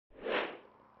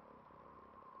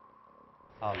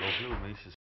I love Louise,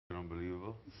 she's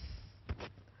unbelievable.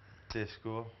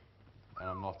 Disco, and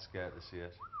I'm not scared to see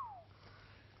it.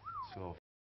 So,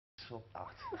 up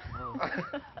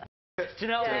that. Do you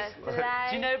know? Do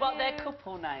you know what their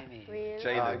couple name is? Really?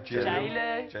 J-Lo.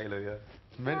 J-Lo, yeah.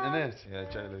 It's mint, innit? Yeah,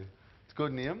 J-Lo. It's a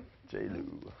good name. J-Lo.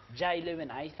 J-Lo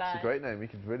and A-Faye. It's a great name, you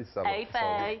could really sell it.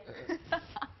 A-Faye.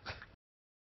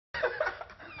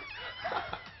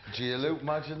 J-Lo,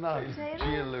 imagine that.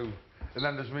 J-Lo. And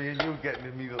then there's me and you getting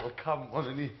in me little camp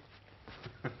underneath.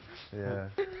 Yeah.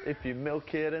 If you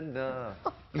milk it enough.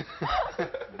 We're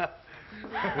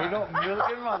not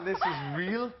milking, man. This is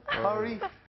real, Harry.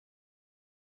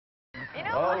 You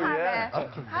know what, Harry?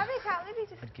 Harry can't believe you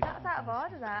just... That's out of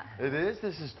order, that. It is.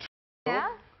 This is true.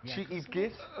 Yeah? Cheeky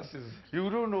git. You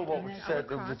don't know what was said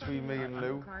between me and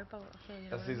Lou.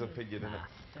 That's his opinion, isn't it?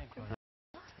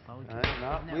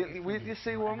 Wait till you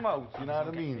see one mouth, you know what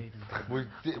I mean? We're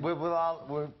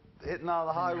hitting all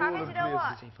the high Harry, roller do you know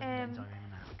what? places.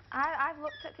 I've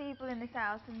looked at people in this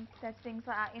house and said things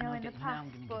like that, you know, in the past,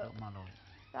 but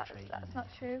that's not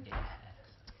true.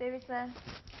 Seriously.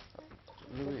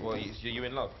 Well, you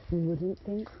in love? You wouldn't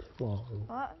think so.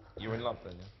 What? You in love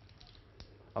then, yeah?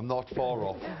 I'm not far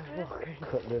off.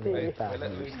 Let Louise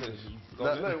finish.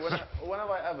 When have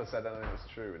I ever said anything that's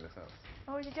true in this house?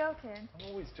 Oh, was you joking? I'm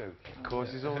always joking. Of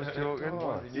course he's always joking.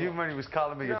 Oh, Even when he was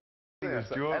calling me he was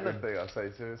joking. Anything I say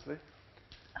seriously.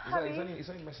 He's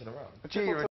only messing around. Gee,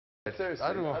 you're Seriously,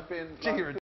 I don't know. I'd be in... Gee,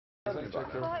 you're I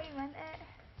thought you meant it.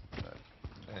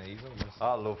 Yeah, he's only messing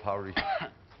I love Harry. I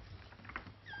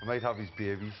might have his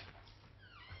babies.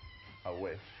 I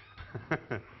wish.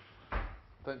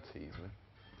 Don't tease me.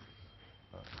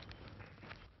 Oh,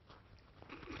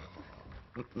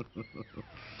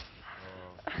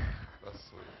 that's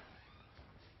sweet.